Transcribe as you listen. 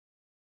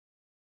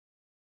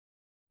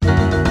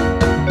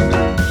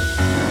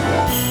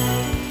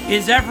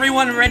Is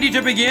everyone ready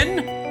to begin?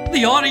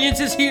 The audience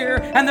is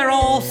here, and they're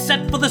all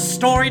set for the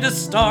story to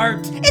start.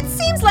 It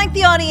seems like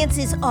the audience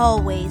is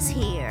always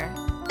here.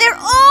 They're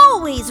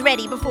always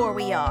ready before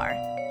we are.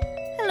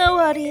 Hello,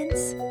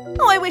 audience.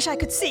 Oh, I wish I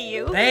could see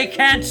you. They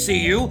can't see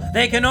you.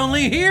 They can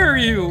only hear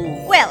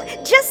you. Well,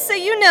 just so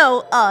you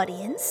know,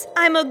 audience,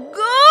 I'm a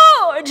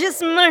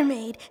gorgeous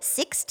mermaid,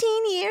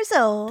 16 years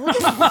old.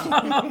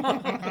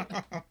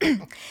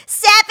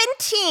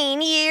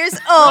 17 years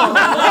old.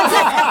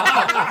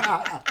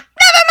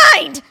 Never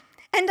mind!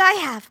 And I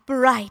have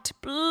bright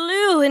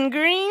blue and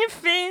green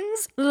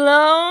fins,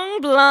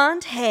 long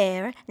blonde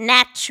hair,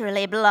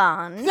 naturally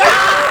blonde. And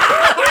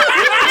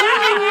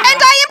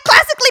I am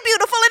classically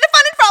beautiful in a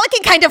fun and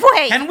frolicking kind of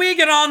way. Can we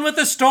get on with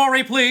the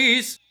story,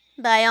 please?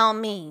 By all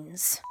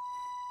means.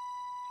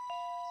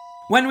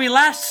 When we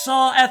last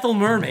saw Ethel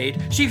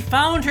Mermaid, she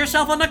found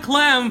herself on a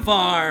clam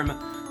farm.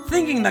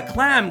 Thinking the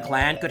Clam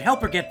Clan could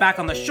help her get back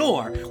on the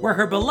shore, where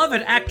her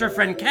beloved actor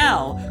friend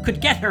Cal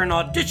could get her an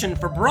audition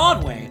for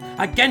Broadway,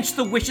 against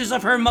the wishes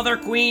of her mother,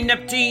 Queen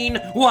Neptune.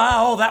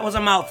 Wow, that was a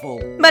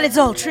mouthful. But it's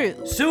all true.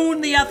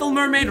 Soon the Ethel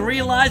Mermaid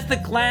realized the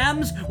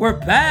clams were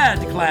bad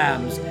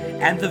clams,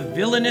 and the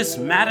villainous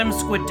Madame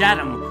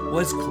Squiddatum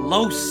was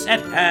close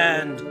at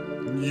hand.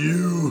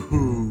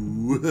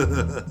 Yoo-hoo!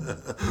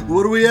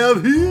 What do we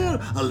have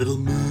here? A little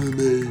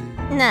mermaid.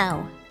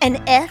 No,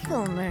 an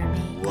Ethel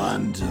Mermaid.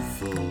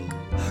 Wonderful.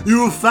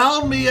 You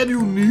found me and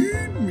you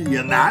need me,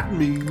 and that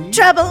means...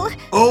 Trouble?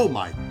 Oh,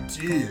 my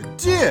dear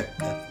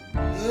Ethel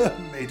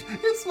Mermaid,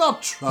 it's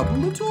not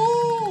trouble at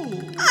all.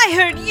 I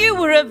heard you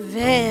were a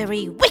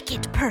very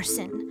wicked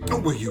person. Oh,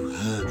 well, you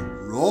heard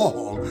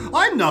wrong.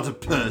 I'm not a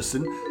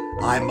person.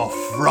 I'm a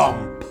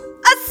frump.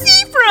 A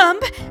sea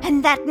frump!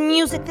 And that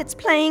music that's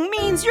playing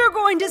means you're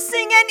going to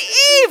sing an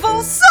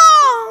evil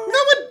song! No,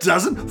 it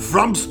doesn't.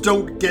 Frumps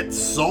don't get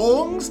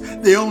songs.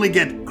 They only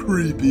get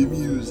creepy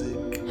music.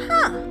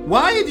 Huh.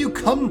 Why have you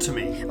come to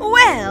me?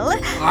 Well...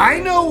 I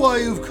know why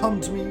you've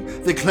come to me.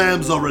 The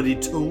clams already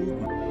told me.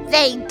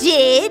 They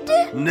did?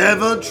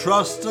 Never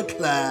trust a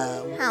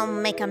clam. I'll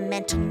make a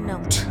mental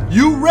note.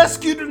 You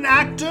rescued an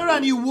actor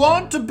and you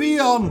want to be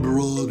on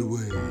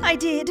Broadway. I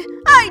did.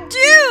 I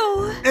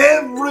do!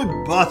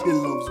 Everybody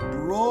loves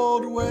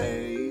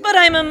Broadway. But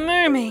I'm a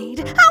mermaid.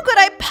 How could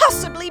I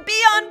possibly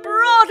be on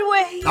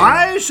Broadway?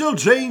 I shall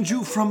change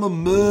you from a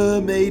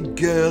mermaid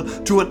girl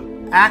to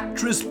an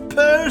actress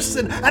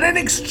person, and in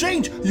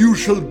exchange you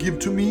shall give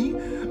to me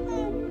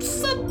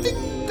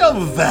something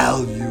of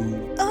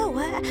value. Oh,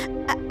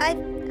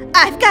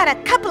 I've got a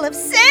couple of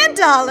sand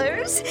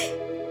dollars.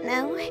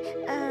 No,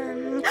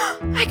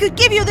 I could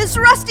give you this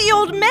rusty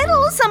old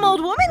medal some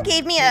old woman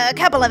gave me a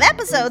couple of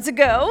episodes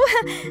ago.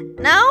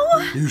 No?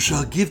 You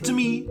shall give to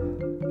me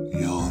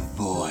your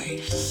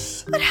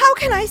voice. But how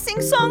can I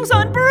sing songs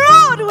on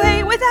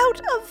Broadway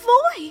without a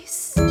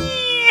voice?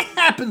 It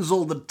happens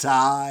all the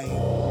time.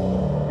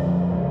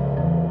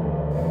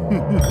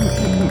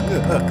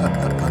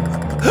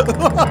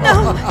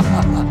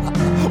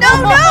 No,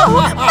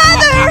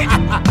 Mother!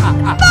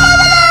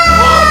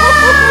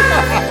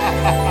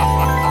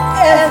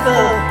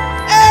 Ethel!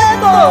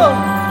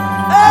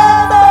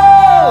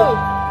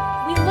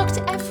 We looked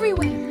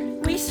everywhere.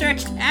 We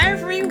searched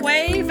every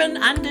wave and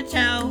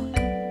undertow.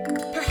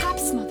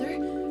 Perhaps,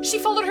 Mother, she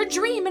followed her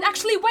dream and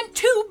actually went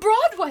to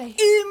Broadway.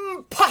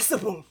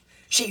 Impossible!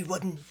 She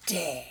wouldn't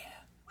dare.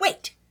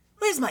 Wait,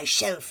 where's my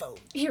shell phone?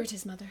 Here it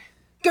is, Mother.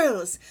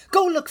 Girls,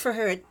 go look for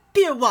her at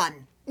Pier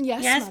 1.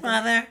 Yes,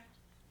 Mother.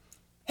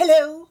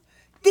 Hello,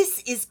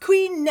 this is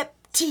Queen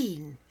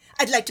Neptune.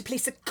 I'd like to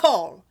place a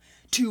call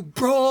to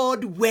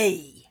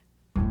Broadway.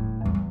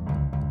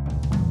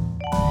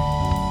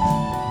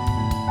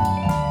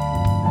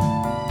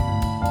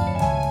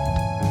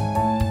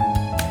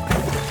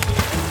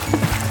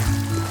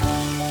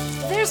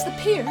 There's the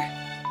pier,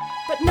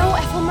 but no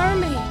Ethel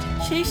Mermaid.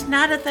 She's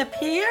not at the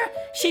pier?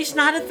 She's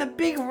not at the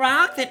big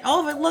rock that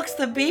overlooks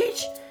the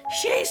beach?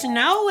 She's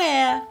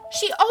nowhere.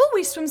 She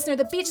always swims near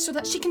the beach so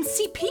that she can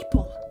see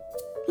people.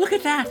 Look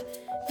at that.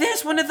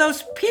 There's one of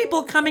those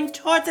people coming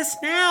towards us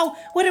now.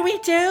 What do we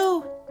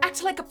do?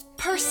 Act like a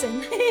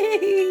person.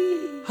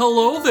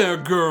 Hello there,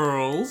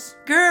 girls.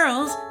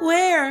 Girls?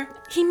 Where?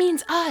 He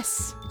means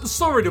us.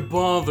 Sorry to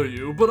bother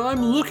you, but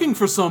I'm looking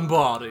for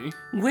somebody.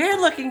 We're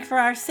looking for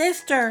our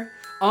sister.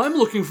 I'm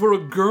looking for a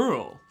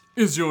girl.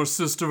 Is your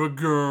sister a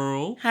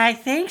girl? I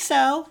think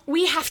so.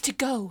 We have to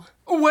go.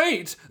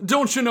 Wait,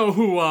 don't you know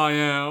who I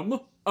am?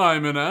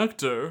 I'm an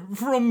actor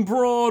from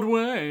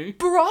Broadway.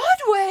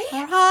 Broadway?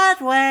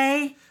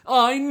 Broadway.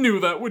 I knew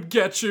that would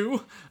get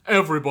you.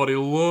 Everybody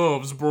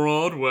loves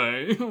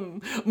Broadway.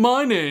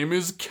 My name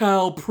is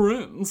Cal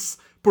Prince.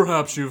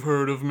 Perhaps you've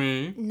heard of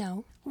me.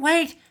 No.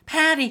 Wait,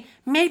 Patty,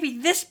 maybe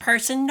this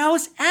person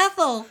knows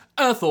Ethel.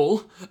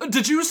 Ethel?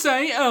 Did you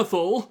say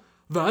Ethel?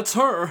 That's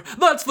her.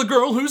 That's the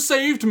girl who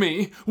saved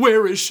me.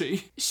 Where is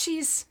she?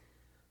 She's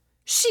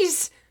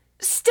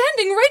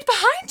standing right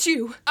behind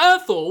you.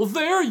 Ethel,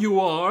 there you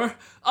are.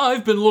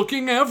 I've been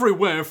looking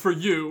everywhere for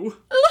you.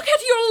 Look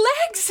at your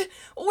legs.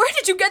 Where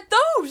did you get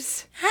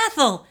those?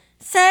 Ethel,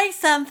 Say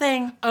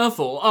something.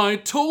 Ethel, I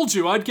told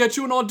you I'd get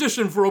you an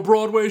audition for a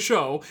Broadway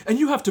show, and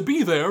you have to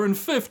be there in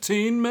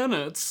 15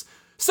 minutes.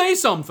 Say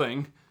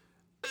something.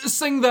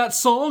 Sing that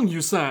song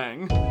you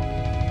sang.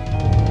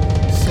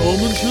 Some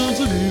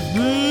enchanted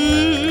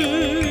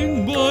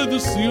evening, by the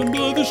sea and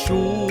by the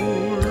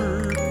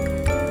shore,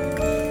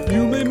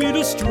 you may meet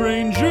a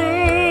stranger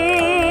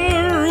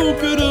who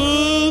could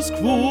ask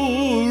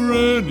for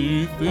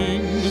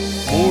anything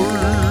more.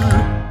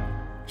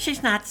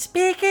 She's not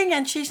speaking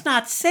and she's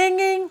not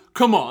singing.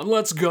 Come on,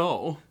 let's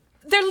go.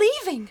 They're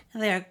leaving.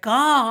 They're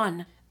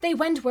gone. They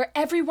went where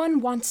everyone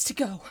wants to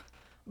go.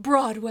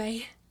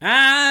 Broadway.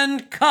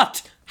 And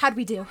cut. How'd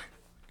we do?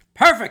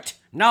 Perfect.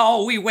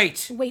 Now we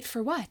wait. Wait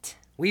for what?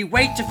 We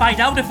wait to find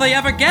out if they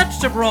ever get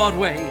to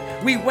Broadway.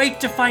 We wait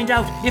to find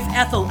out if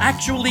Ethel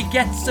actually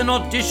gets an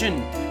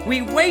audition.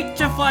 We wait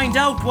to find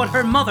out what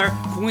her mother,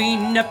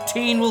 Queen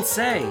Neptune, will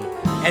say.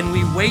 And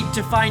we wait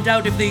to find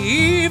out if the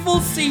evil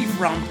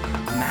seafront,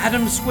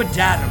 Madame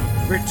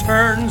Squidadam,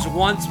 returns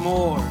once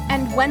more.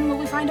 And when will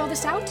we find all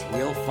this out?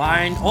 We'll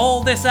find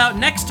all this out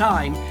next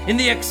time in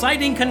the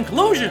exciting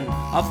conclusion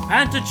of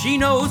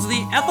Fantacino's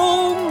The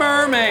Ethel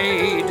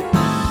Mermaid.